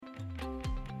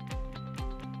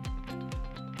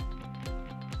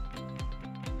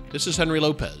This is Henry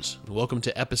Lopez, and welcome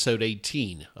to episode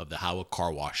 18 of the How of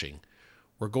Car Washing.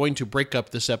 We're going to break up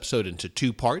this episode into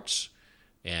two parts,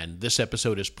 and this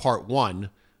episode is part one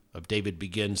of David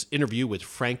Begin's interview with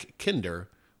Frank Kinder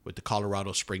with the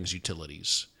Colorado Springs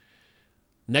Utilities.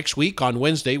 Next week, on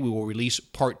Wednesday, we will release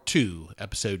part two,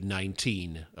 episode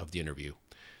 19 of the interview.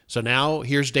 So now,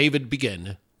 here's David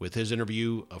Begin with his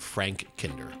interview of Frank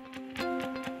Kinder.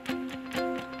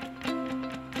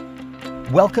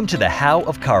 Welcome to the How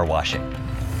of Car Washing,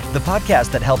 the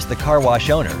podcast that helps the car wash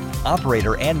owner,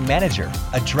 operator, and manager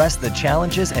address the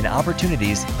challenges and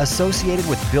opportunities associated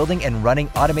with building and running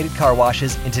automated car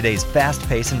washes in today's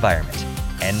fast-paced environment.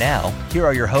 And now, here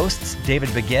are your hosts,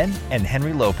 David Begin and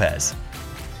Henry Lopez.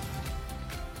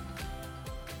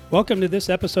 Welcome to this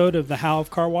episode of the How of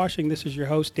Car Washing. This is your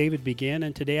host, David Begin,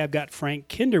 and today I've got Frank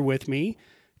Kinder with me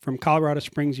from Colorado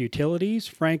Springs Utilities.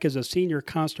 Frank is a senior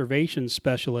conservation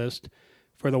specialist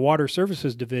for the Water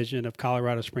Services Division of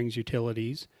Colorado Springs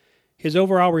Utilities. His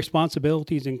overall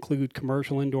responsibilities include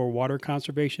commercial indoor water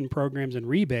conservation programs and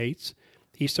rebates.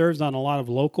 He serves on a lot of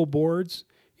local boards,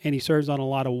 and he serves on a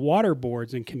lot of water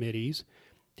boards and committees.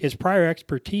 His prior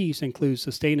expertise includes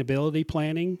sustainability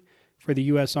planning for the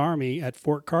U.S. Army at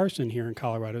Fort Carson here in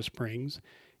Colorado Springs,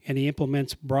 and he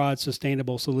implements broad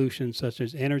sustainable solutions such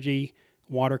as energy,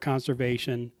 water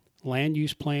conservation, land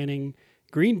use planning,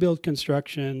 green build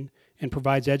construction, and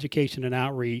provides education and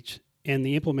outreach and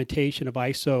the implementation of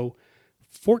ISO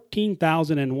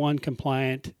 14001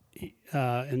 compliant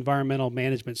environmental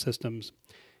management systems.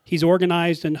 He's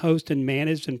organized and hosted and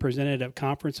managed and presented at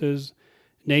conferences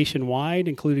nationwide,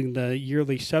 including the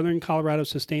yearly Southern Colorado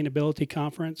Sustainability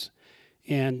Conference.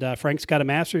 And Frank's got a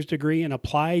master's degree in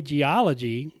applied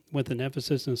geology with an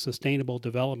emphasis in sustainable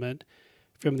development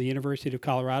from the University of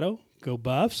Colorado, go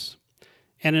Buffs,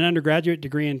 and an undergraduate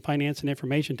degree in finance and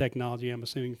information technology, I'm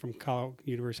assuming from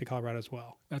University of Colorado as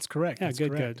well. That's correct. Yeah, That's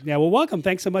good. correct. Yeah, well, welcome.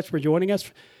 Thanks so much for joining us.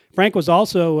 Frank was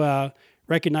also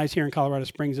recognized here in Colorado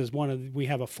Springs as we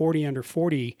have a 40 under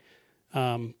 40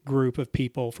 group of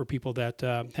people that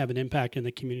have an impact in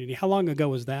the community. How long ago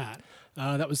was that?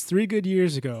 That was 3 good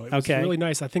years ago. It was Okay. really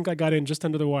nice. I think I got in just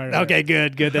under the wire. Okay,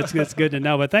 good. That's good to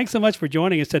know. But thanks so much for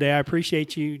joining us today. I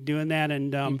appreciate you doing that.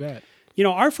 And You bet. you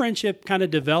know, our friendship kind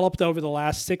of developed over the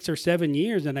last 6 or 7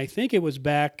 years, and I think it was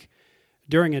back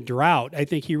during a drought. I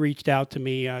think he reached out to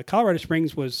me. Colorado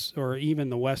Springs or even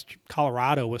the West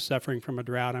Colorado was suffering from a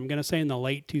drought. I'm going to say in the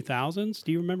late 2000s.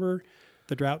 Do you remember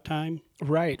the drought time?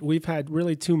 Right. We've had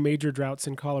really 2 major droughts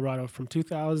in Colorado from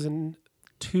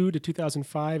 2002 to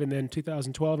 2005 and then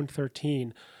 2012 and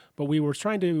 13. But we were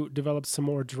trying to develop some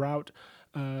more drought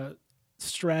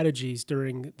strategies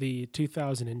during the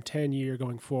 2010 year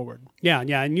going forward. Yeah.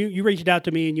 And you reached out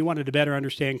to me and you wanted to better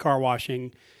understand car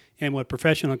washing and what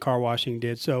professional car washing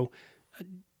did. So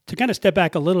to kind of step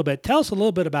back a little bit, tell us a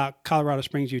little bit about Colorado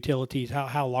Springs Utilities.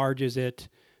 How large is it?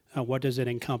 What does it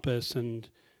encompass? And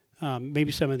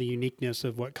maybe some of the uniqueness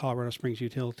of what Colorado Springs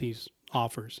Utilities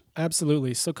offers.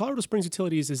 Absolutely. So Colorado Springs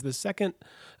Utilities is the second,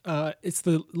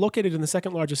 located in the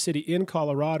second largest city in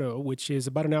Colorado, which is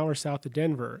about an hour south of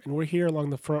Denver. And we're here along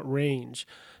the Front Range.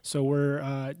 So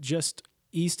we're just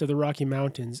east of the Rocky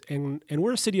Mountains. And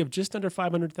we're a city of just under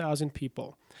 500,000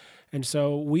 people. And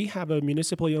so we have a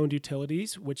municipally owned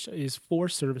utilities, which is 4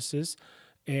 services.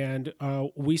 And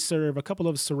we serve a couple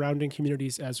of surrounding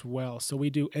communities as well. So we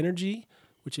do energy,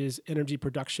 which is energy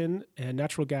production, and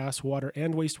natural gas, water,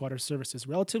 and wastewater services.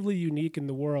 Relatively unique in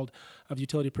the world of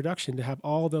utility production to have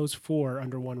all those 4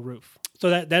 under one roof. So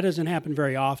that doesn't happen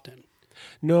very often.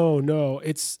 No.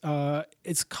 It's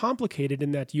complicated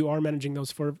in that you are managing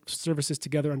those 4 services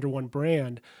together under one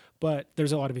brand, but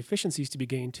there's a lot of efficiencies to be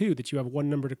gained too, that you have one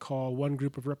number to call, one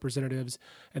group of representatives,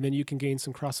 and then you can gain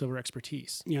some crossover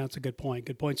expertise. Yeah, that's a good point.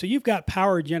 So you've got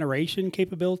power generation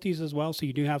capabilities as well, so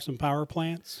you do have some power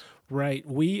plants? Right.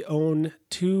 We own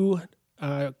 2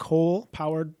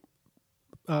 coal-fired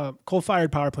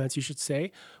power plants, you should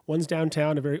say. One's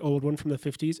downtown, a very old one from the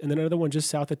 50s, and then another one just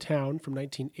south of town from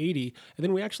 1980. And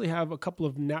then we actually have a couple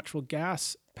of natural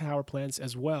gas power plants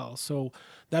as well. So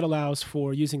that allows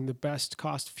for using the best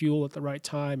cost fuel at the right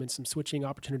time and some switching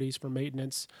opportunities for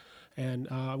maintenance. And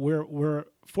we're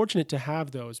fortunate to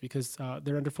have those because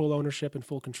they're under full ownership and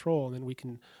full control, and then we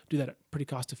can do that pretty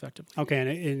cost effectively. Okay,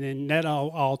 and that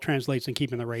all translates in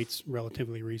keeping the rates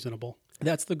relatively reasonable.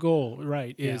 That's the goal,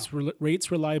 right, is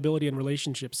rates, reliability, and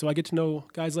relationships. So I get to know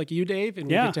guys like you, Dave, and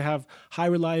we get to have high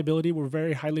reliability. We're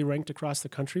very highly ranked across the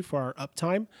country for our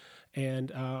uptime,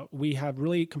 and we have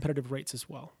really competitive rates as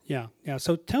well. Yeah.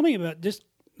 So tell me about this.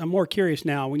 I'm more curious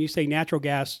now. When you say natural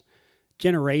gas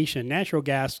generation, natural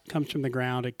gas comes from the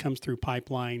ground. It comes through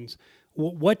pipelines.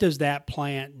 What does that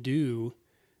plant do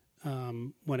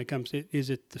when it comes to? Is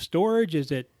it the storage?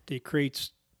 Is it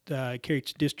creates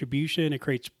distribution? It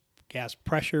creates gas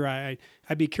pressure.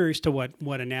 I'd be curious to what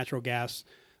a natural gas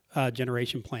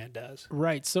generation plant does.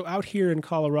 Right. So out here in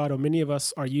Colorado, many of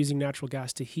us are using natural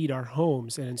gas to heat our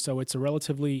homes. And so it's a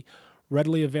relatively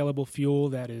readily available fuel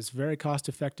that is very cost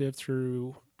effective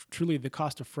through truly the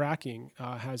cost of fracking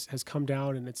has come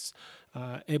down, and it's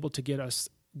able to get us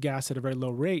gas at a very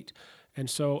low rate. And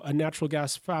so a natural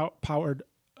gas fired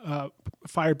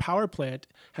power plant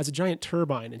has a giant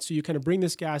turbine. And so you kind of bring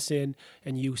this gas in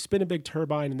and you spin a big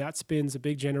turbine, and that spins a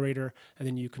big generator, and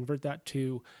then you convert that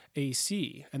to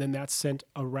AC. And then that's sent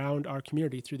around our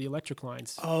community through the electric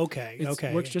lines. Okay.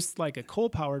 It works just like a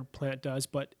coal-powered plant does,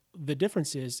 but the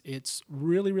difference is it's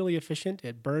really, really efficient.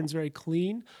 It burns very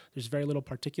clean. There's very little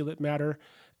particulate matter,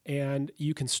 and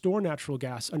you can store natural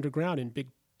gas underground in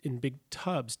big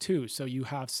tubs too. So you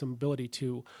have some ability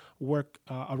to work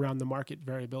around the market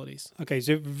variabilities. Okay,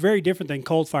 so very different than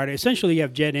coal-fired. Essentially, you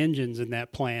have jet engines in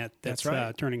that plant That's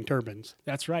right. Turning turbines.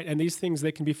 That's right. And these things,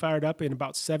 they can be fired up in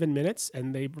about 7 minutes,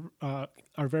 and they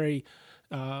are very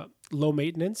low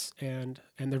maintenance, and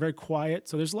they're very quiet.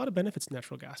 So there's a lot of benefits to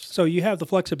natural gas. So you have the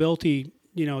flexibility,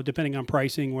 depending on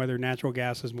pricing, whether natural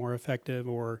gas is more effective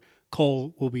or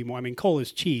coal will be more. I mean, coal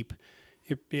is cheap.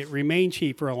 It remained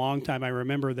cheap for a long time. I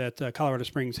remember that Colorado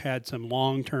Springs had some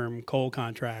long-term coal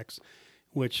contracts,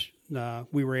 which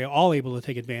we were all able to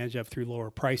take advantage of through lower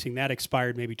pricing. That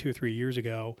expired maybe 2 or 3 years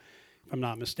ago, if I'm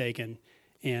not mistaken.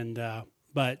 And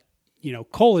but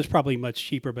coal is probably much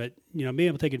cheaper. But being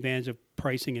able to take advantage of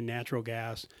pricing in natural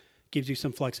gas gives you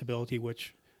some flexibility,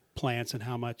 which plants and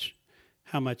how much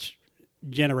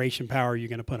generation power you're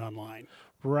going to put online.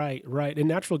 Right. And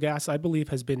natural gas, I believe,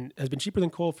 has been cheaper than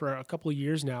coal for a couple of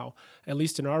years now. At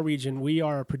least in our region, we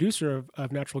are a producer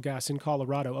of natural gas in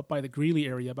Colorado, up by the Greeley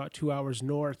area, about 2 hours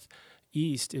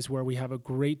northeast is where we have a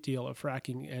great deal of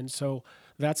fracking. And so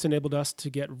that's enabled us to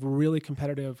get really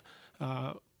competitive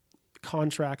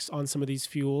contracts on some of these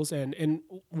fuels, and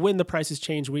when the prices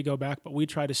change, we go back, but we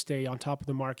try to stay on top of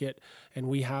the market, and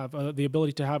we have the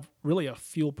ability to have really a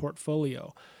fuel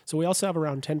portfolio. So we also have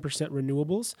around 10%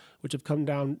 renewables, which have come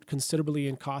down considerably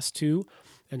in cost too,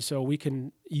 and so we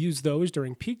can use those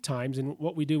during peak times. And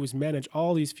what we do is manage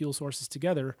all these fuel sources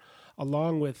together,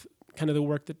 along with kind of the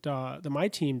work that my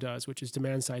team does, which is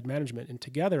demand side management, and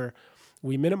together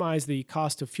we minimize the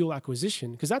cost of fuel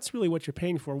acquisition, because that's really what you're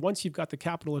paying for. Once you've got the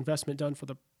capital investment done for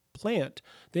the plant,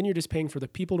 then you're just paying for the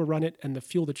people to run it and the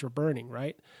fuel that you're burning,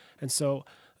 right? And so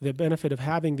the benefit of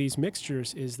having these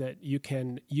mixtures is that you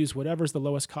can use whatever's the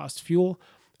lowest cost fuel,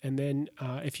 and then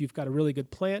if you've got a really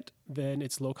good plant, then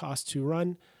it's low cost to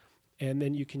run, and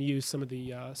then you can use some of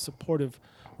the supportive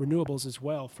renewables as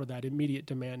well for that immediate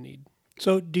demand need.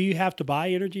 So do you have to buy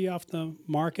energy off the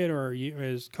market, or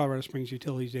is Colorado Springs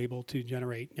Utilities able to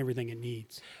generate everything it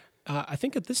needs? I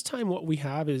think at this time what we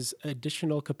have is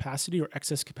additional capacity or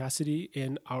excess capacity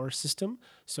in our system.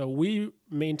 So we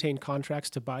maintain contracts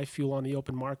to buy fuel on the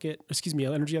open market,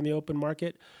 energy on the open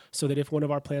market, so that if one of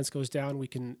our plants goes down, we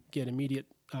can get immediate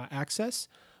access.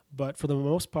 But for the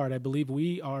most part, I believe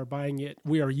we are buying it.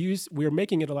 We are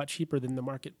making it a lot cheaper than the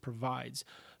market provides.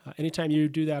 Anytime you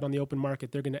do that on the open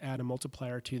market, they're going to add a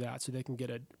multiplier to that, so they can get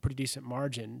a pretty decent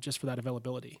margin just for that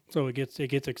availability. So it gets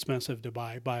expensive to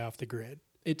buy off the grid.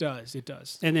 It does.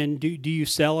 And then do you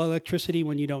sell electricity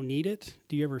when you don't need it?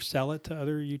 Do you ever sell it to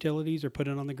other utilities or put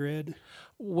it on the grid?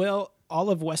 Well,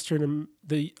 all of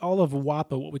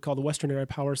WAPA, what we call the Western Area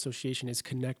Power Association, is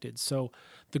connected. So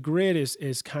the grid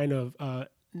is kind of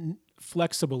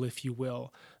flexible, if you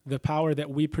will. The power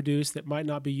that we produce that might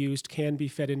not be used can be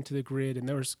fed into the grid, and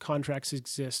those contracts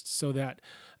exist so that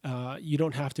you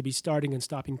don't have to be starting and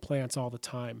stopping plants all the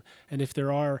time. And if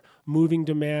there are moving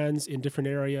demands in different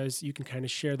areas, you can kind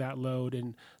of share that load,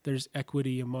 and there's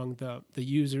equity among the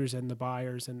users and the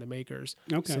buyers and the makers,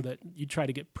 so that you try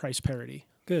to get price parity.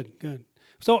 Good.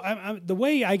 So the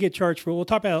way I get charged we'll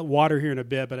talk about water here in a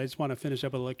bit, but I just want to finish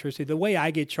up with electricity. The way I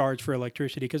get charged for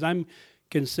electricity, because I'm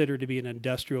considered to be an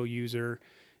industrial user,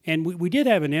 and we did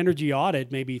have an energy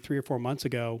audit maybe 3 or 4 months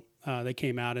ago. They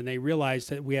came out and they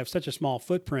realized that we have such a small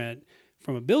footprint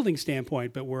from a building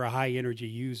standpoint, but we're a high energy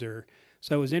user.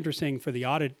 So it was interesting for the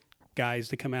audit guys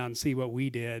to come out and see what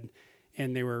we did,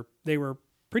 and they were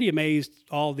pretty amazed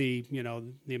all the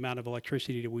amount of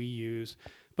electricity that we use.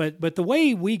 But the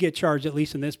way we get charged, at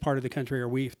least in this part of the country, or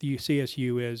the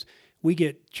CSU, is we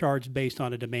get charged based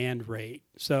on a demand rate.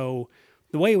 So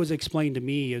the way it was explained to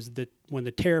me is that when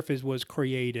the tariff was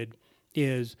created,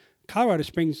 is Colorado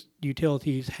Springs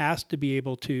Utilities has to be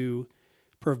able to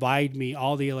provide me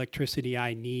all the electricity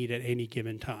I need at any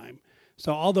given time.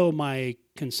 So although my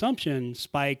consumption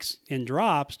spikes and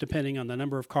drops depending on the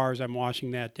number of cars I'm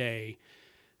washing that day,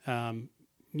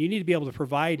 you need to be able to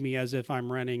provide me as if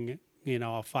I'm running,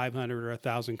 a 500 or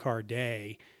 1,000 car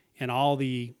day, and all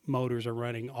the motors are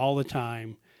running all the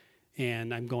time,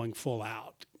 and I'm going full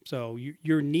out. So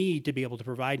your need to be able to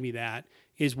provide me that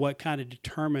is what kind of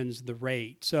determines the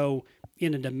rate. So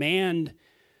in a demand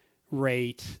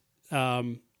rate,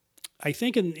 I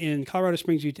think in Colorado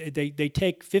Springs, they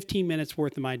take 15 minutes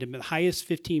worth of the highest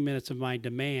 15 minutes of my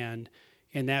demand,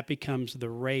 and that becomes the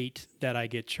rate that I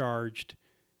get charged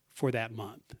for that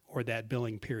month or that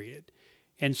billing period.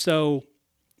 And so,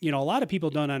 a lot of people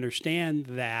don't understand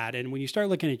that. And when you start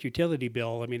looking at utility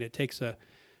bill, it takes a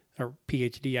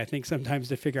PhD, I think, sometimes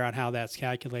to figure out how that's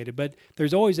calculated. But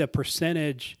there's always a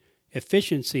percentage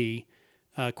efficiency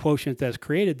quotient that's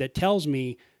created that tells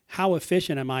me how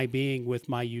efficient am I being with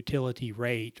my utility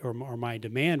rate or my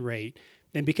demand rate.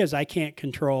 And because I can't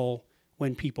control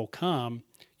when people come,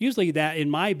 usually that in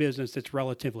my business, it's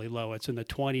relatively low. It's in the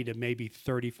 20 to maybe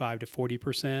 35 to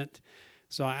 40%.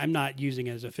 So I'm not using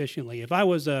it as efficiently. If I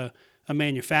was a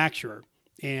manufacturer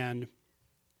and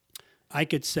I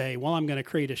could say, well, I'm going to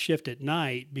create a shift at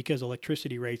night because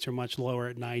electricity rates are much lower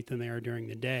at night than they are during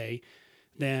the day,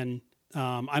 then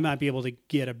I might be able to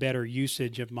get a better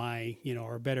usage of my,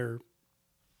 or a better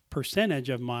percentage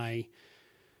of my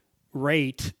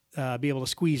rate, be able to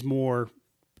squeeze more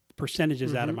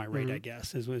percentages out of my rate, I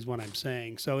guess, is what I'm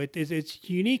saying. So it's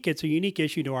unique. It's a unique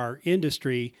issue to our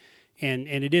industry, and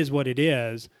it is what it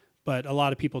is, but a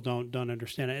lot of people don't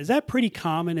understand it. Is that pretty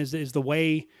common? Is the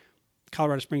way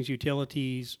Colorado Springs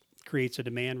Utilities creates a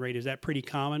demand rate, is that pretty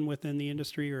common within the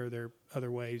industry, or are there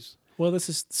other ways? Well, this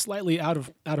is slightly out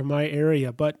of my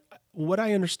area, but what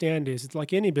I understand is it's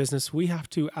like any business, we have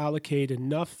to allocate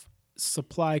enough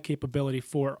supply capability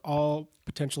for all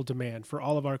potential demand for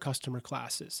all of our customer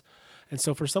classes. And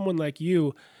so for someone like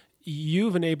you've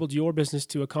enabled your business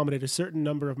to accommodate a certain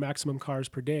number of maximum cars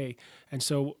per day. And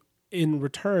so in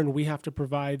return, we have to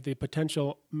provide the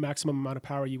potential maximum amount of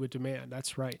power you would demand.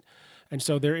 That's right. And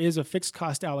so there is a fixed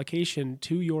cost allocation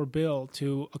to your bill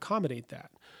to accommodate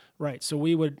that. Right. So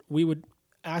we would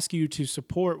ask you to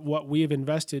support what we have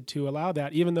invested to allow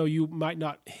that, even though you might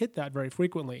not hit that very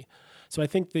frequently. So I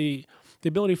think the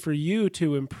ability for you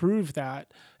to improve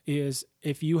that is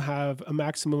if you have a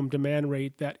maximum demand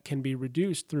rate that can be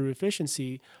reduced through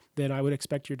efficiency, then I would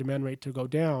expect your demand rate to go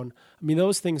down.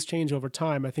 Those things change over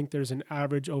time. I think there's an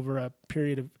average over a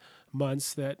period of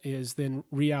months that is then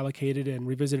reallocated and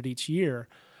revisited each year.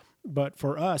 But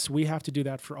for us, we have to do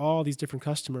that for all these different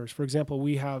customers. For example,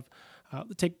 we have,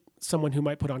 take someone who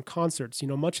might put on concerts.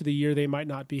 Much of the year they might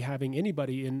not be having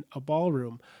anybody in a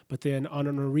ballroom, but then on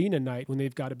an arena night when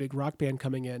they've got a big rock band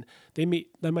coming in, they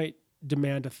might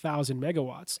demand 1,000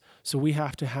 megawatts. So we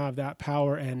have to have that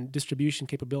power and distribution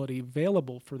capability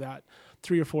available for that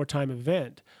 3 or 4 time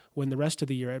event, when the rest of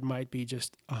the year it might be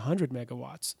just 100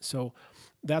 megawatts. So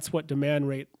that's what demand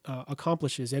rate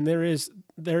accomplishes. And there is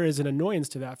an annoyance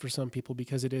to that for some people,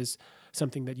 because it is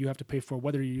something that you have to pay for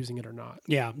whether you're using it or not.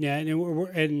 Yeah.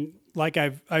 And like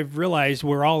I've realized,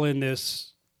 we're all in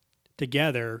this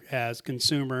together as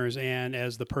consumers and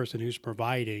as the person who's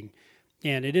providing.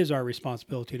 And it is our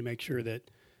responsibility to make sure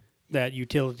that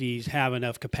utilities have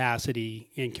enough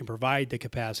capacity and can provide the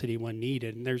capacity when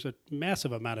needed. And there's a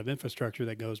massive amount of infrastructure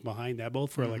that goes behind that,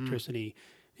 both for electricity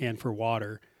and for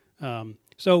water.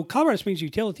 So Colorado Springs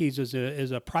Utilities is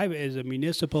a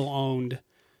municipal owned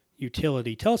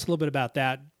utility. Tell us a little bit about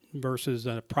that versus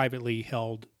a privately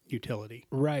held utility.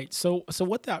 Right. So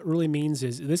what that really means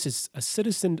is this is a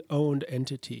citizen owned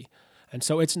entity. And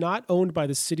so it's not owned by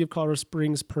the city of Colorado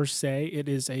Springs per se. It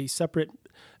is a separate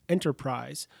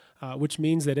enterprise, which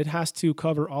means that it has to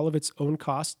cover all of its own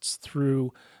costs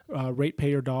through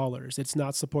ratepayer dollars. It's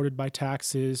not supported by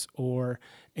taxes or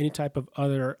any type of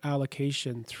other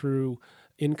allocation through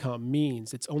income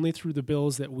means. It's only through the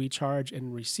bills that we charge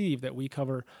and receive that we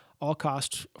cover all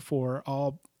costs for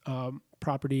all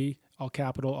property, all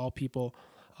capital, all people,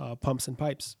 pumps and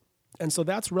pipes. And so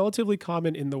that's relatively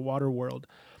common in the water world.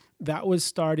 That was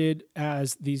started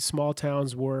as these small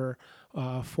towns were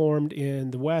formed in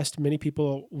the West. Many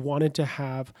people wanted to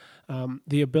have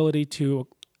the ability to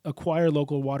acquire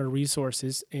local water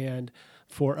resources. And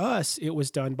for us, it was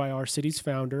done by our city's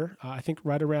founder, I think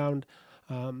right around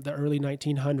the early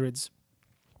 1900s.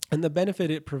 And the benefit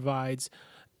it provides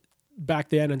back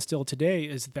then and still today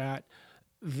is that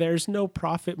there's no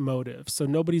profit motive. So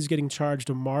nobody's getting charged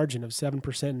a margin of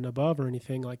 7% and above or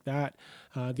anything like that.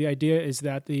 The idea is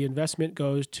that the investment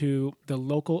goes to the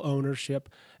local ownership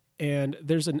And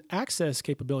there's an access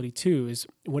capability too, is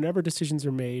whenever decisions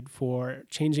are made for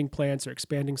changing plants or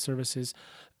expanding services,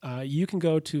 you can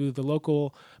go to the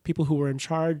local people who are in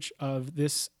charge of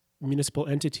this municipal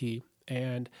entity,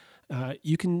 and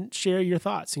you can share your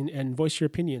thoughts and voice your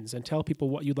opinions and tell people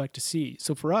what you'd like to see.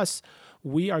 So for us,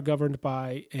 we are governed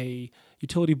by a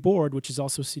utility board, which is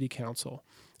also city council.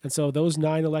 And so those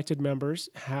 9 elected members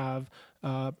have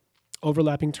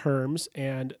overlapping terms,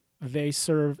 and they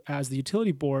serve as the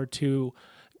utility board to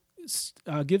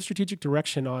give strategic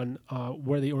direction on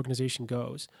where the organization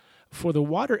goes. For the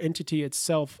water entity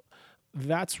itself,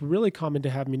 that's really common to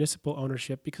have municipal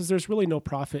ownership because there's really no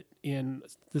profit in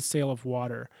the sale of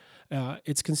water.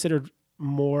 It's considered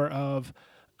more of,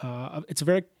 it's a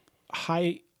very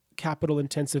high capital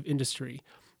intensive industry.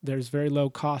 There's very low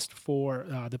cost for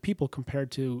the people compared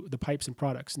to the pipes and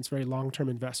products. It's very long-term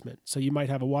investment. So you might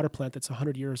have a water plant that's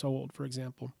 100 years old, for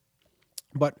example.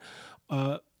 But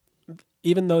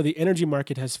even though the energy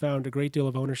market has found a great deal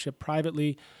of ownership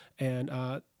privately, and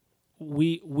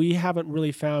we haven't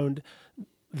really found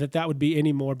that would be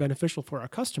any more beneficial for our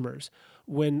customers.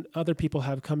 When other people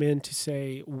have come in to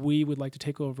say, we would like to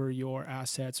take over your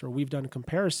assets, or we've done a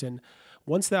comparison,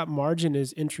 once that margin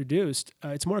is introduced,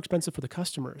 it's more expensive for the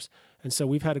customers. And so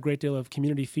we've had a great deal of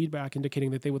community feedback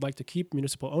indicating that they would like to keep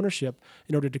municipal ownership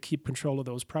in order to keep control of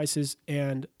those prices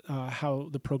and how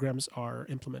the programs are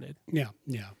implemented. Yeah,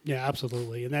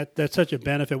 absolutely. And that's such a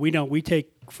benefit. We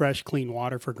take fresh, clean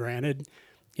water for granted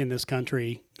in this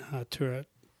country to a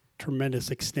tremendous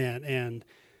extent. And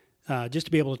just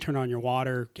to be able to turn on your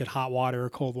water, get hot water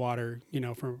or cold water,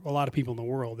 for a lot of people in the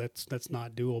world, that's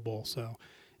not doable. So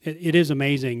it is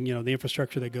amazing, the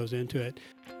infrastructure that goes into it.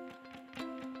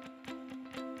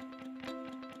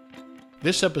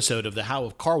 This episode of the How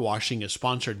of Car Washing is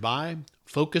sponsored by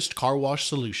Focused Car Wash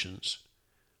Solutions.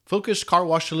 Focused Car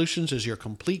Wash Solutions is your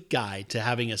complete guide to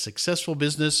having a successful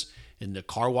business in the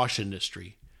car wash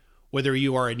industry. Whether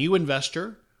you are a new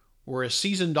investor or a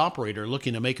seasoned operator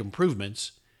looking to make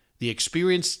improvements, the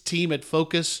experienced team at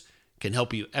Focus can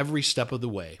help you every step of the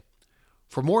way.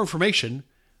 For more information,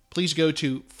 please go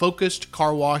to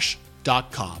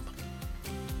focusedcarwash.com.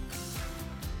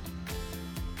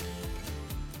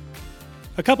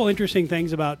 A couple interesting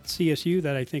things about CSU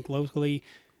that I think locally,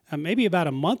 maybe about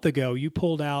a month ago, you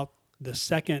pulled out the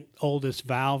second oldest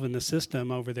valve in the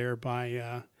system over there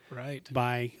by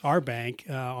our bank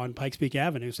on Pikes Peak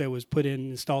Avenue. So it was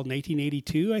installed in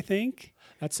 1882, I think.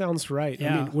 That sounds right.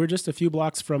 Yeah. I mean, we're just a few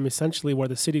blocks from essentially where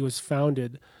the city was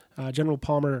founded. General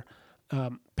Palmer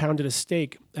pounded a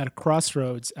stake at a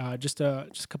crossroads just a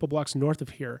couple blocks north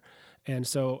of here. And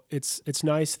so it's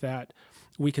nice that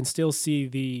we can still see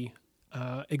the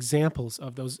examples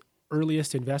of those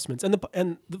earliest investments. And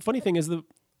the funny thing is the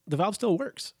valve still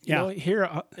works. Yeah. Here,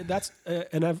 that's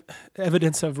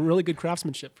evidence of really good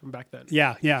craftsmanship from back then.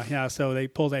 Yeah. So they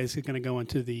pulled that. It's going to go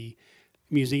into the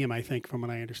museum, I think, from what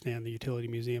I understand, the utility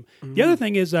museum. Mm-hmm. The other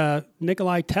thing is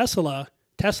Nikolai Tesla,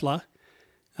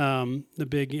 the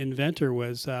big inventor,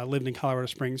 lived in Colorado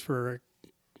Springs for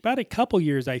about a couple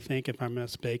years, I think, if I'm not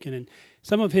mistaken. And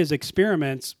some of his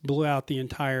experiments blew out the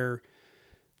entire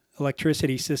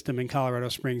electricity system in Colorado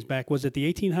Springs back. Was it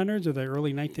the 1800s or the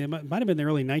early 1900s? It might have been the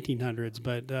early 1900s,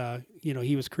 but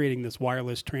he was creating this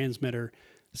wireless transmitter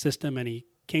system, and he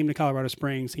came to Colorado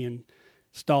Springs. He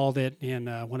installed it, and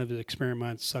one of his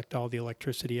experiments sucked all the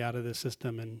electricity out of the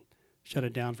system and shut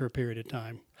it down for a period of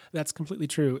time. That's completely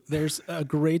true. There's a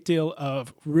great deal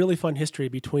of really fun history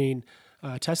between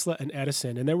Tesla and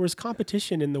Edison, and there was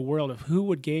competition in the world of who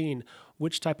would gain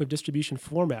which type of distribution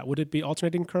format. Would it be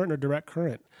alternating current or direct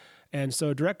current? And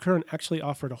so direct current actually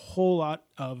offered a whole lot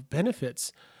of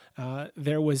benefits.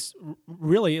 There was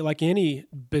really, like any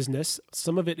business,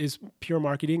 some of it is pure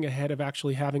marketing ahead of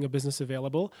actually having a business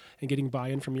available and getting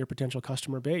buy-in from your potential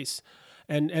customer base.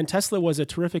 And Tesla was a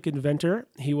terrific inventor.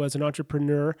 He was an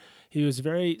entrepreneur. He was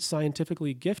very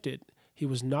scientifically gifted. He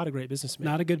was not a great businessman.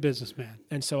 Not a good businessman.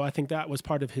 And so I think that was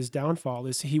part of his downfall,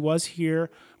 is he was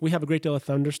here. We have a great deal of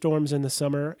thunderstorms in the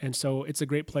summer, and so it's a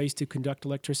great place to conduct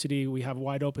electricity. We have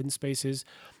wide open spaces,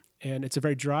 and it's a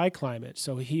very dry climate.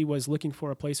 So he was looking for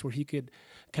a place where he could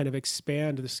kind of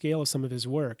expand the scale of some of his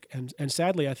work. And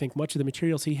sadly, I think much of the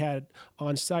materials he had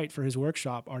on site for his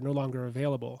workshop are no longer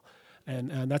available.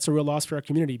 And that's a real loss for our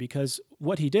community, because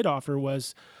what he did offer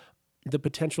was the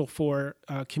potential for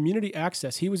community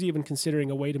access. He was even considering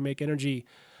a way to make energy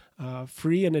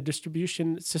free in a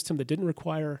distribution system that didn't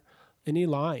require any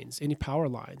lines, any power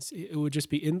lines. It would just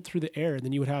be in through the air, and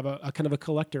then you would have a kind of a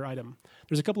collector item.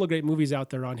 There's a couple of great movies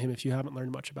out there on him if you haven't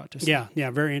learned much about this. Yeah,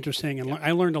 very interesting. And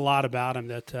I learned a lot about him,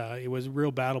 that it was a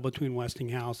real battle between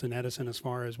Westinghouse and Edison as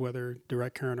far as whether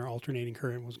direct current or alternating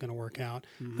current was going to work out.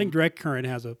 I think direct current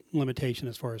has a limitation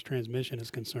as far as transmission is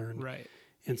concerned. Right.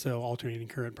 And so alternating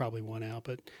current probably won out.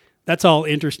 But that's all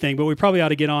interesting. But we probably ought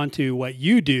to get on to what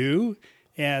you do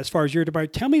as far as your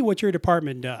department. Tell me what your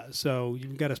department does. So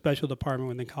you've got a special department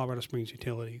within Colorado Springs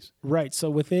Utilities. Right. So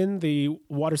within the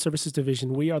Water Services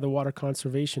Division, we are the Water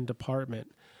Conservation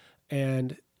Department.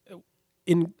 And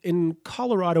in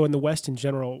Colorado and the West in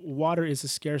general, water is a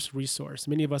scarce resource.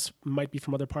 Many of us might be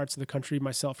from other parts of the country,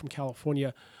 myself from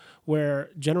California, where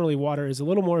generally water is a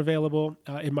little more available.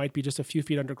 It might be just a few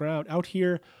feet underground. Out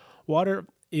here, water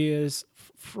is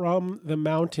from the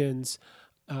mountains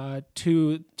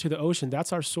to the ocean.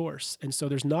 That's our source. And so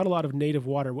there's not a lot of native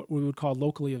water, what we would call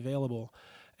locally available.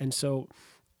 And so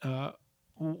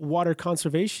water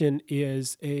conservation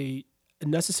is a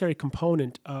necessary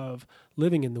component of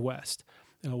living in the West.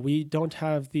 We don't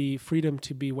have the freedom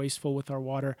to be wasteful with our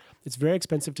water. It's very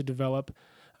expensive to develop.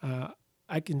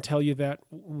 I can tell you that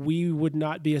we would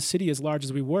not be a city as large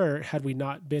as we were had we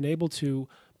not been able to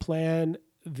plan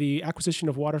the acquisition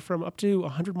of water from up to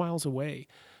 100 miles away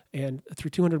and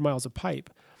through 200 miles of pipe.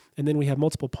 And then we have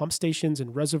multiple pump stations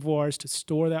and reservoirs to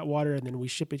store that water, and then we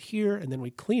ship it here, and then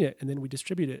we clean it, and then we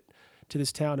distribute it to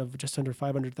this town of just under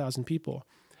 500,000 people.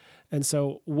 And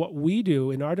so what we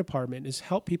do in our department is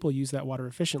help people use that water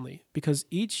efficiently, because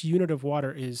each unit of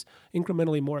water is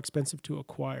incrementally more expensive to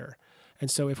acquire. And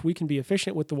so if we can be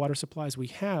efficient with the water supplies we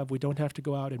have, we don't have to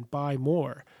go out and buy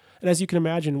more. And as you can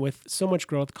imagine, with so much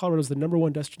growth, Colorado is the number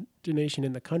one destination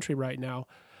in the country right now.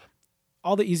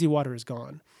 All the easy water is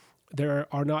gone. There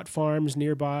are not farms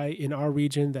nearby in our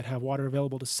region that have water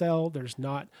available to sell. There's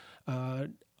not a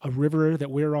river that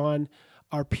we're on.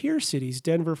 Our peer cities,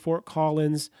 Denver, Fort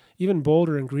Collins, even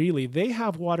Boulder and Greeley, they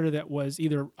have water that was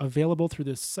either available through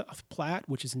the South Platte,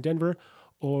 which is in Denver,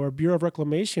 or Bureau of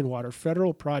Reclamation water.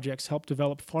 Federal projects help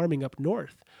develop farming up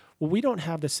north. Well, we don't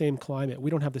have the same climate.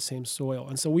 We don't have the same soil.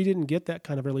 And so we didn't get that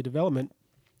kind of early development.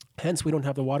 Hence, we don't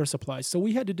have the water supplies. So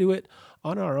we had to do it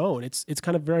on our own. It's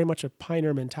kind of very much a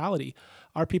pioneer mentality.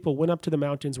 Our people went up to the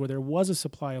mountains where there was a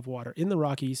supply of water in the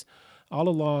Rockies, all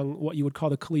along what you would call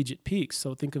the collegiate peaks.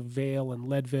 So think of Vail and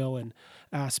Leadville and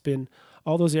Aspen,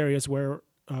 all those areas where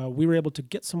we were able to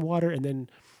get some water, and then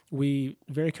we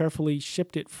very carefully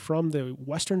shipped it from the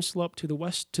western slope to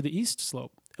the east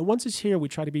slope. And once it's here, we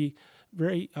try to be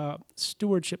very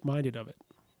stewardship minded of it.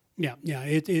 Yeah,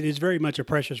 it is very much a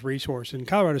precious resource. And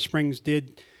Colorado Springs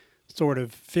did sort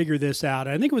of figure this out.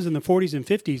 I think it was in the 40s and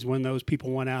 50s when those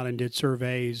people went out and did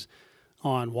surveys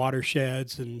on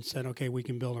watersheds and said, okay, we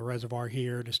can build a reservoir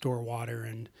here to store water.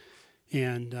 And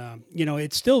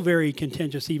it's still very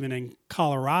contentious. Even in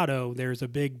Colorado, there's a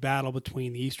big battle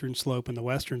between the eastern slope and the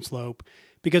western slope,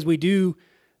 because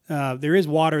there is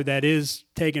water that is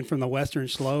taken from the western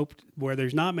slope where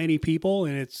there's not many people,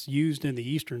 and it's used in the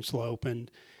eastern slope.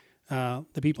 And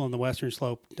the people in the western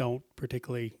slope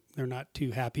they're not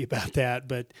too happy about that.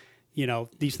 But,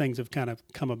 these things have kind of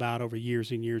come about over years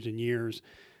and years and years.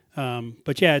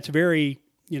 But yeah, it's very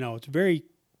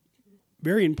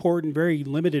very important, very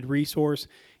limited resource.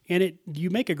 And you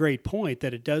make a great point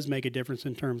that it does make a difference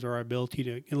in terms of our ability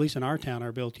to, at least in our town, our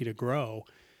ability to grow.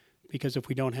 Because if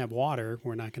we don't have water,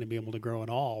 we're not going to be able to grow at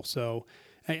all. So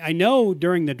I know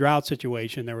during the drought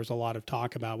situation, there was a lot of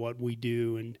talk about what we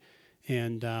do.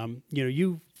 And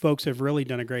you folks have really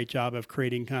done a great job of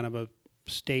creating kind of a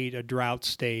drought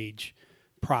stage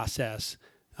process.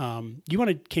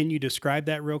 Can you describe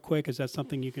that real quick? Is that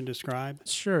something you can describe?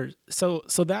 Sure. So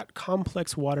that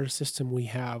complex water system we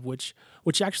have, which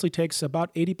actually takes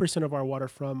about 80% of our water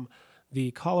from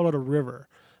the Colorado River.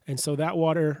 And so that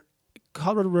water,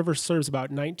 Colorado River serves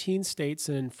about 19 states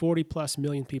and 40 plus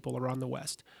million people around the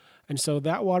West. And so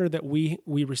that water that we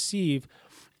receive,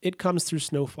 it comes through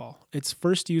snowfall. It's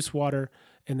first use water,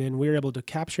 and then we're able to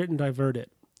capture it and divert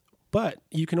it. But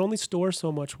you can only store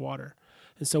so much water.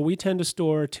 And so we tend to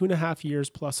store 2.5 years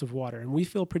plus of water, and we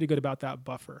feel pretty good about that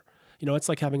buffer. It's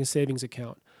like having a savings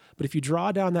account. But if you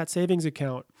draw down that savings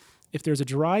account, if there's a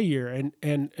dry year,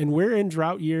 and we're in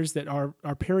drought years that are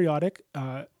periodic,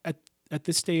 at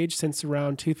this stage, since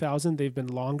around 2000, they've been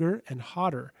longer and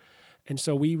hotter. And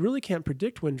so we really can't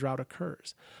predict when drought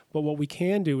occurs. But what we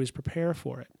can do is prepare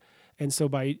for it. And so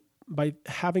by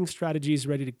having strategies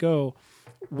ready to go,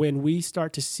 when we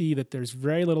start to see that there's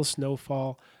very little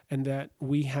snowfall and that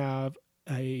we have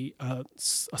a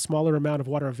smaller amount of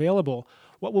water available,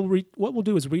 what we'll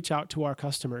do is reach out to our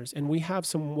customers, and we have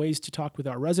some ways to talk with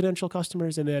our residential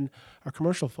customers and then our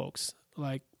commercial folks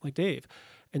like Dave.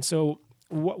 And so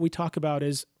what we talk about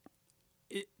is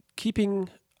keeping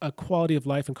a quality of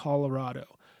life in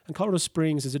Colorado. And Colorado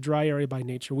Springs is a dry area by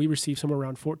nature. We receive somewhere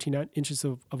around 14 inches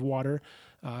of water.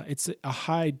 It's a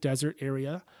high desert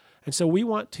area. And so we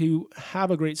want to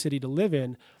have a great city to live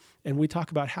in. And we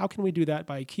talk about how can we do that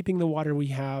by keeping the water we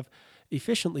have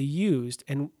efficiently used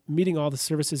and meeting all the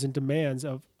services and demands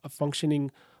of a functioning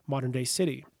modern day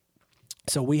city.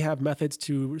 So we have methods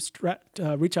to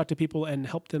reach out to people and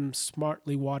help them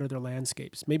smartly water their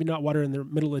landscapes. Maybe not water in the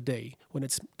middle of the day when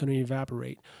it's going to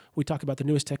evaporate. We talk about the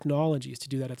newest technologies to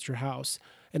do that at your house.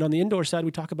 And on the indoor side,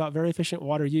 we talk about very efficient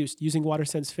water use, using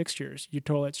WaterSense fixtures, your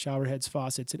toilets, shower heads,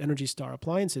 faucets, and Energy Star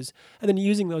appliances, and then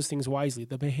using those things wisely,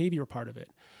 the behavior part of it.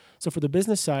 So for the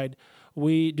business side,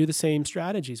 we do the same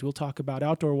strategies. We'll talk about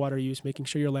outdoor water use, making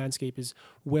sure your landscape is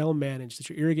well managed, that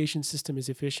your irrigation system is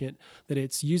efficient, that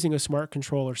it's using a smart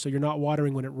controller so you're not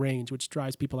watering when it rains, which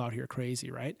drives people out here crazy,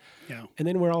 right? Yeah. And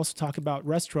then we're also talking about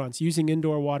restaurants, using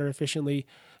indoor water efficiently.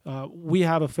 We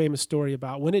have a famous story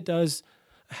about when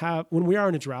we are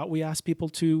in a drought, we ask people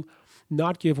to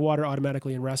not give water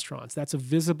automatically in restaurants. That's a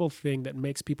visible thing that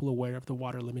makes people aware of the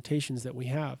water limitations that we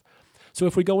have. So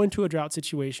if we go into a drought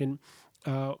situation,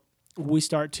 we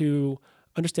start to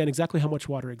understand exactly how much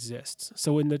water exists.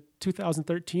 So in the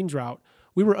 2013 drought,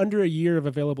 we were under a year of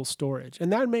available storage,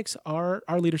 and that makes our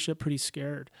leadership pretty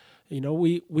scared. You know,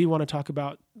 we want to talk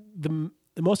about the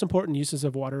most important uses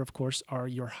of water, of course, are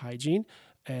your hygiene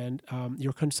and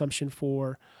your consumption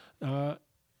for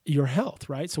your health,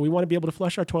 right? So we want to be able to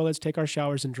flush our toilets, take our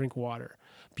showers, and drink water.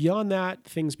 Beyond that,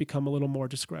 things become a little more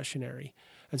discretionary.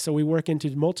 And so we work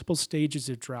into multiple stages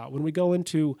of drought. When we go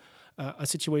into a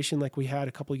situation like we had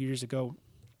a couple of years ago,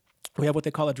 we have what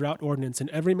they call a drought ordinance, and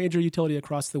every major utility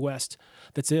across the West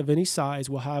that's of any size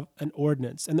will have an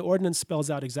ordinance, and the ordinance spells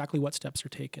out exactly what steps are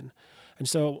taken. And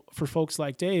so for folks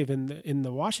like Dave in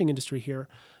the washing industry here,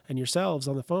 and yourselves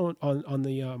on the phone on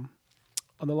the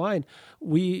line,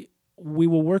 we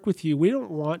will work with you. We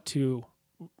don't want to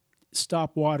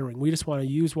stop watering. We just want to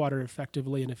use water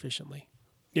effectively and efficiently.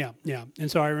 Yeah, yeah.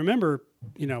 And so I remember,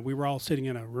 we were all sitting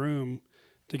in a room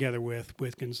together with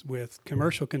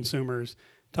commercial consumers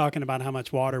talking about how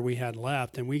much water we had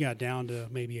left, and we got down to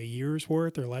maybe a year's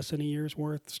worth or less than a year's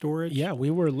worth storage. Yeah, we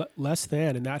were less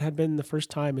than, and that had been the first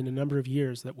time in a number of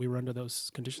years that we were under those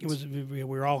conditions. We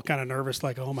were all kind of nervous,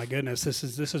 like, oh my goodness, this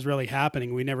is really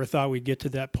happening. We never thought we'd get to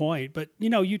that point. But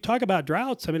you talk about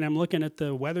droughts. I mean, I'm looking at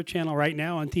the Weather Channel right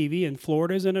now on TV, and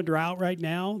Florida's in a drought right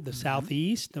now. The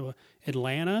Southeast,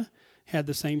 Atlanta had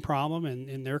the same problem,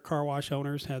 and their car wash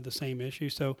owners had the same issue.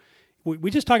 So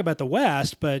we just talk about the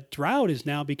West, but drought is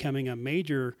now becoming a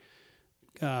major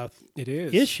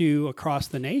issue across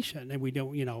the nation. And we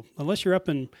don't, unless you're up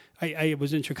in, I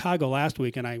was in Chicago last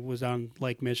week, and I was on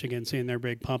Lake Michigan seeing their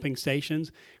big pumping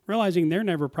stations, realizing they're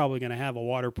never probably going to have a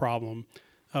water problem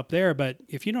up there. But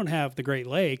if you don't have the Great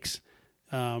Lakes,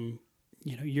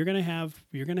 you're going to have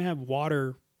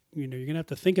water. You're going to have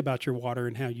to think about your water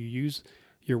and how you use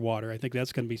your water. I think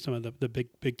that's going to be some of the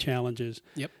big challenges.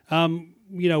 Yep.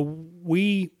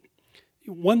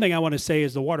 One thing I want to say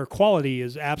is the water quality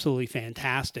is absolutely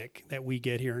fantastic that we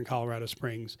get here in Colorado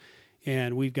Springs.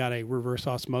 And we've got a reverse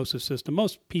osmosis system.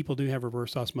 Most people do have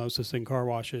reverse osmosis in car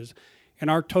washes. And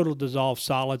our total dissolved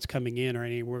solids coming in are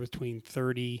anywhere between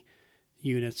 30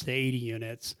 units to 80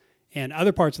 units. And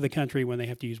other parts of the country, when they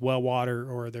have to use well water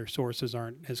or their sources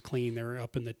aren't as clean, they're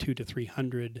up in the 200 to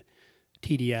 300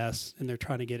 TDS, and they're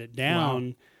trying to get it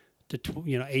down to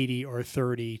 80 or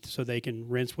 30 so they can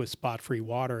rinse with spot-free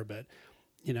water. But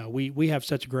we have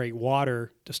such great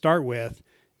water to start with.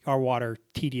 Our water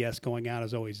TDS going out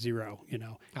is always zero.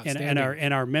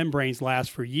 And our membranes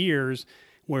last for years.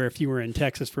 Where if you were in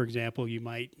Texas, for example, you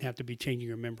might have to be changing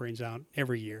your membranes out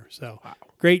every year. So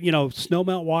great.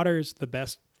 Snowmelt water is the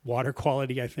best water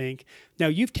quality, I think. Now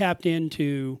you've tapped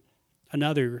into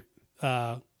another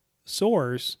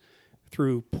source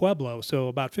through Pueblo. So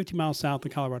about 50 miles south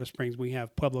of Colorado Springs, we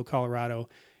have Pueblo, Colorado,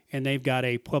 and they've got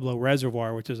a Pueblo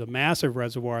Reservoir, which is a massive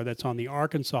reservoir that's on the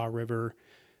Arkansas River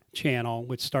channel,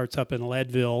 which starts up in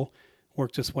Leadville,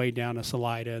 works its way down to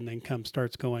Salida, and then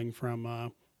starts going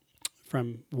from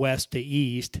west to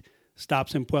east,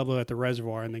 stops in Pueblo at the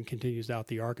reservoir, and then continues out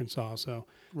the Arkansas. So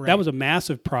That was a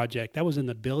massive project. That was in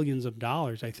the billions of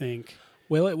dollars, I think.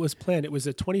 Well, it was planned. It was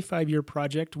a 25-year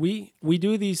project. We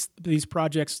do these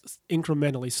projects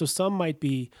incrementally. So some might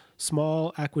be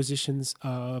small acquisitions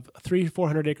of 300 to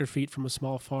 400 acre feet from a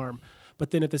small farm. But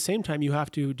then at the same time, you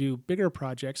have to do bigger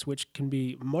projects, which can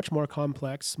be much more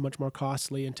complex, much more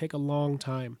costly, and take a long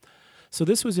time. So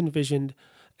this was envisioned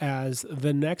as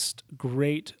the next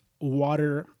great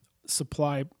water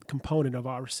supply component of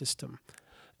our system.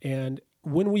 And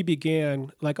when we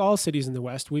began, like all cities in the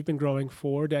West, we've been growing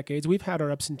for decades. We've had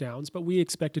our ups and downs, but we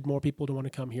expected more people to want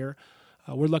to come here.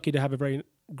 We're lucky to have a very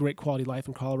great quality life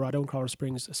in Colorado and Colorado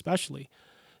Springs especially.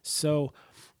 So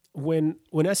when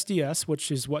SDS,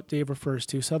 which is what Dave refers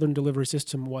to, Southern Delivery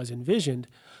System, was envisioned,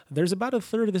 there's about a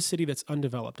third of the city that's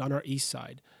undeveloped on our east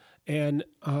side. And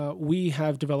we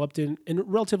have developed in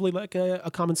relatively like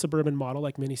a common suburban model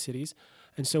like many cities.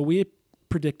 And so we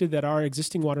predicted that our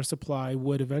existing water supply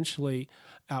would eventually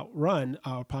outrun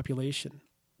our population.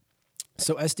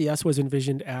 So SDS was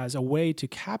envisioned as a way to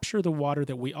capture the water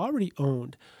that we already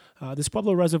owned. This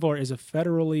Pueblo Reservoir is a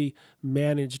federally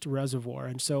managed reservoir.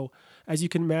 And so, as you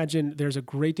can imagine, there's a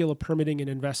great deal of permitting and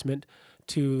investment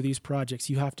to these projects.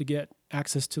 You have to get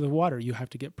access to the water. You have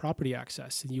to get property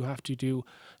access. And you have to do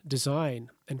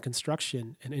design and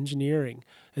construction and engineering.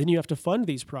 And then you have to fund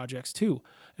these projects too.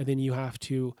 And then you have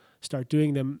to start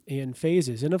doing them in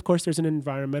phases. And of course, there's an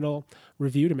environmental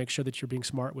review to make sure that you're being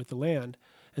smart with the land.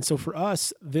 And so for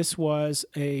us, this was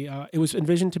it was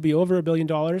envisioned to be over $1 billion.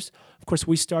 Of course,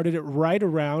 we started it right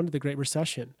around the Great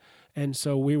Recession. And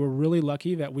so we were really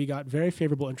lucky that we got very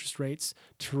favorable interest rates,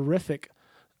 terrific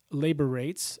labor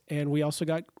rates, and we also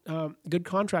got good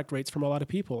contract rates from a lot of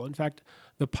people. In fact,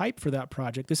 the pipe for that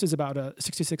project, this is about a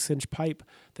 66-inch pipe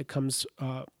that comes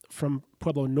from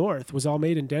Pueblo North, was all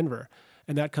made in Denver.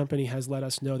 And that company has let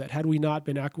us know that had we not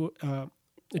been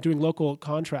doing local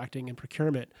contracting and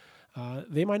procurement,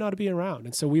 they might not be around.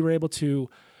 And so we were able to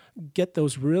get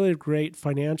those really great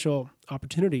financial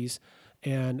opportunities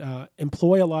and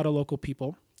employ a lot of local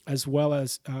people, as well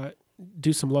as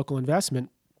do some local investment.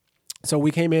 So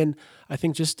we came in, I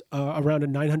think, just around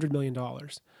 $900 million.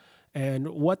 And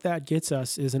what that gets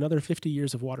us is another 50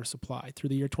 years of water supply through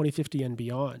the year 2050 and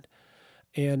beyond.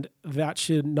 And that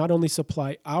should not only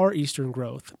supply our eastern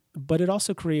growth, but it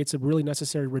also creates a really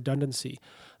necessary redundancy.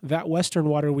 That western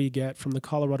water we get from the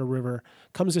Colorado River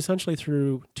comes essentially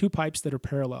through two pipes that are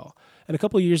parallel. And a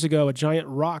couple of years ago, a giant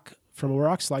rock from a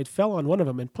rock slide fell on one of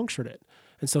them and punctured it.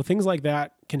 And so things like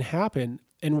that can happen.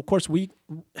 And of course, we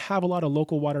have a lot of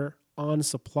local water on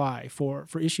supply for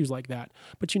issues like that,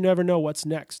 but you never know what's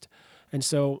next. And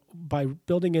so by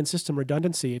building in system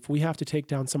redundancy, if we have to take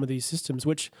down some of these systems,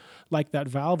 which like that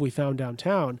valve we found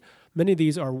downtown, many of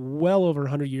these are well over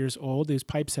 100 years old. These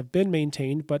pipes have been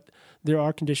maintained, but there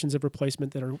are conditions of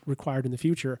replacement that are required in the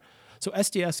future. So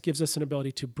SDS gives us an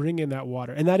ability to bring in that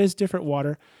water, and that is different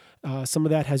water. Some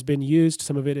of that has been used.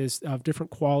 Some of it is of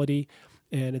different quality,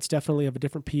 and it's definitely of a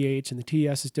different pH, and the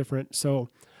TS is different. So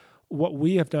what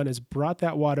we have done is brought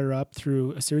that water up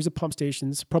through a series of pump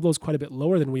stations. Pueblo is quite a bit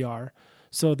lower than we are.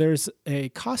 So there's a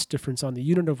cost difference on the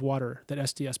unit of water that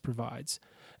SDS provides.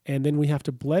 And then we have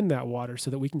to blend that water so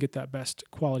that we can get that best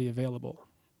quality available.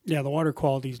 Yeah, the water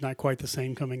quality is not quite the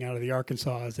same coming out of the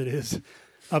Arkansas as it is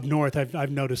up north.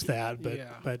 I've noticed that,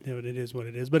 but it is what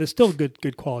it is. But it's still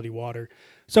good quality water.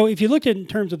 So if you look at in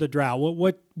terms of the drought,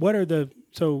 what are the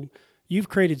so you've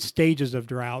created stages of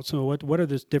drought. So what are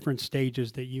the different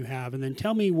stages that you have? And then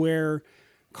tell me where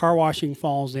car washing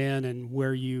falls in and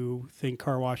where you think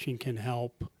car washing can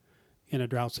help in a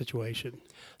drought situation.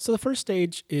 So the first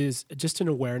stage is just an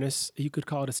awareness. You could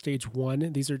call it a stage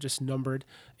 1. These are just numbered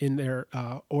in their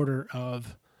order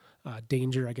of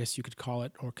danger, I guess you could call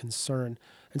it, or concern.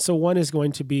 And so 1 is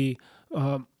going to be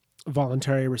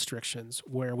voluntary restrictions,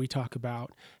 where we talk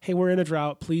about, hey, we're in a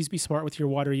drought, please be smart with your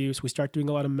water use. We start doing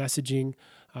a lot of messaging.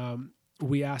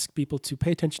 We ask people to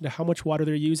pay attention to how much water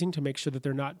they're using to make sure that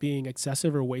they're not being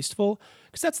excessive or wasteful,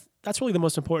 because that's really the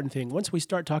most important thing. Once we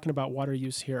start talking about water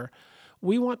use here,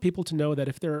 we want people to know that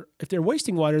if they're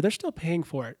wasting water, they're still paying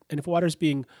for it. And if water's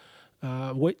being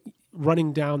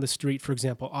running down the street, for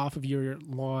example, off of your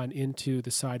lawn into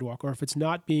the sidewalk, or if it's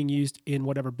not being used in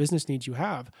whatever business needs you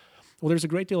have, well, there's a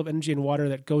great deal of energy and water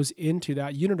that goes into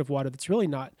that unit of water that's really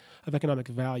not of economic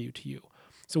value to you.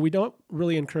 So we don't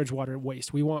really encourage water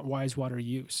waste. We want wise water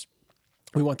use.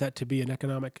 We want that to be an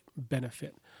economic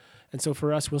benefit. And so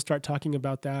for us, we'll start talking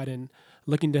about that and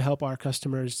looking to help our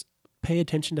customers pay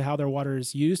attention to how their water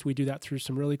is used. We do that through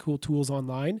some really cool tools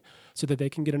online so that they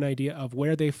can get an idea of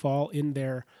where they fall in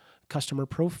their customer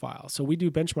profile. So we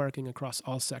do benchmarking across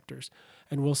all sectors.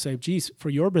 And we'll say, geez, for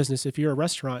your business, if you're a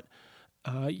restaurant,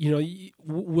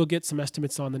 we'll get some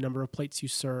estimates on the number of plates you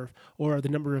serve or the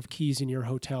number of keys in your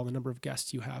hotel, the number of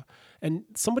guests you have. And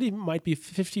somebody might be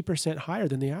 50% higher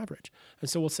than the average. And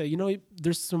so we'll say,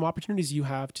 there's some opportunities you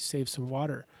have to save some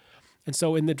water. And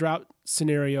so in the drought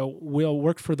scenario, we'll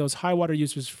work for those high water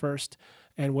users first,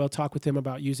 and we'll talk with them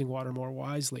about using water more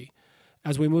wisely.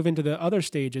 As we move into the other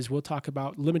stages, we'll talk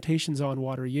about limitations on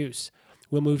water use.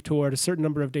 We'll move toward a certain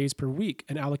number of days per week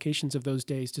and allocations of those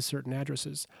days to certain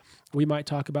addresses. We might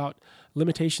talk about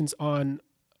limitations on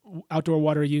outdoor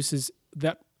water uses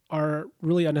that are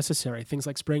really unnecessary, things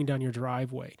like spraying down your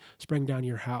driveway, spraying down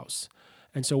your house.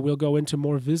 And so we'll go into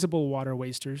more visible water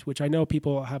wasters, which I know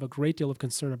people have a great deal of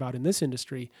concern about in this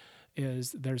industry,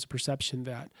 is there's a perception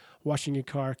that washing your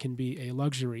car can be a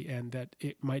luxury and that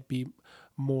it might be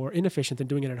more inefficient than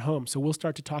doing it at home. So we'll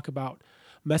start to talk about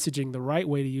messaging the right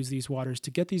way to use these waters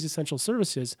to get these essential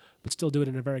services, but still do it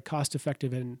in a very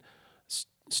cost-effective and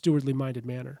stewardly minded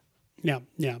manner. Yeah,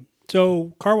 yeah.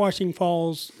 So car washing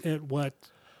falls at what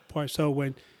point?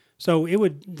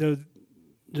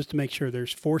 Just to make sure,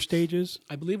 there's 4 stages?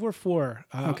 I believe we're 4.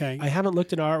 Okay. I haven't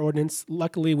looked at our ordinance.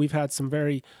 Luckily, we've had some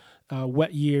very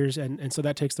wet years, and so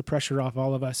that takes the pressure off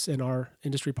all of us and our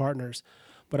industry partners.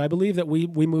 But I believe that we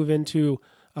move into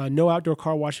no outdoor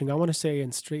car washing, I want to say,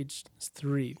 in stage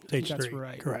 3. Stage 3. That's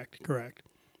right. Correct.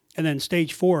 And then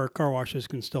stage 4, car washes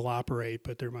can still operate,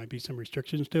 but there might be some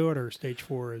restrictions to it, or stage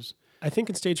 4 is... I think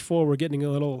in stage 4, we're getting a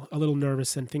little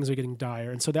nervous and things are getting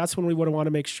dire. And so that's when we would want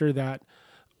to make sure that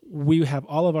we have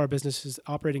all of our businesses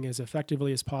operating as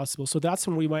effectively as possible. So that's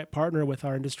when we might partner with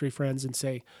our industry friends and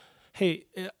say, hey,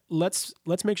 let's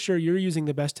make sure you're using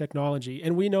the best technology.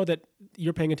 And we know that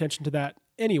you're paying attention to that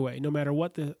anyway, no matter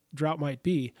what the drought might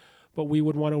be. But we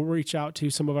would want to reach out to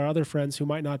some of our other friends who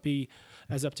might not be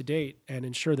as up to date and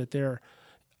ensure that they're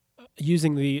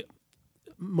using the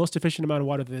most efficient amount of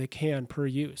water that they can per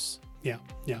use. Yeah.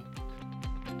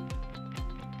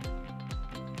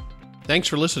 Thanks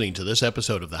for listening to this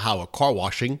episode of the How of Car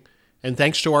Washing, and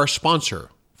thanks to our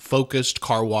sponsor, Focused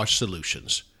Car Wash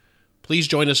Solutions. Please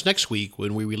join us next week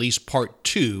when we release part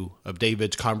 2 of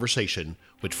David's conversation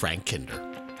with Frank Kinder.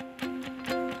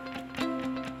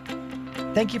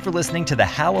 Thank you for listening to the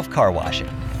How of Car Washing.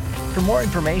 For more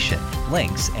information,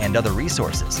 links, and other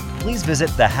resources, please visit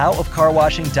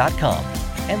thehowofcarwashing.com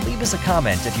and leave us a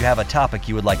comment if you have a topic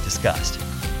you would like discussed.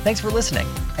 Thanks for listening,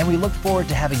 and we look forward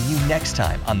to having you next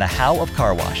time on the How of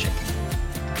Car Washing.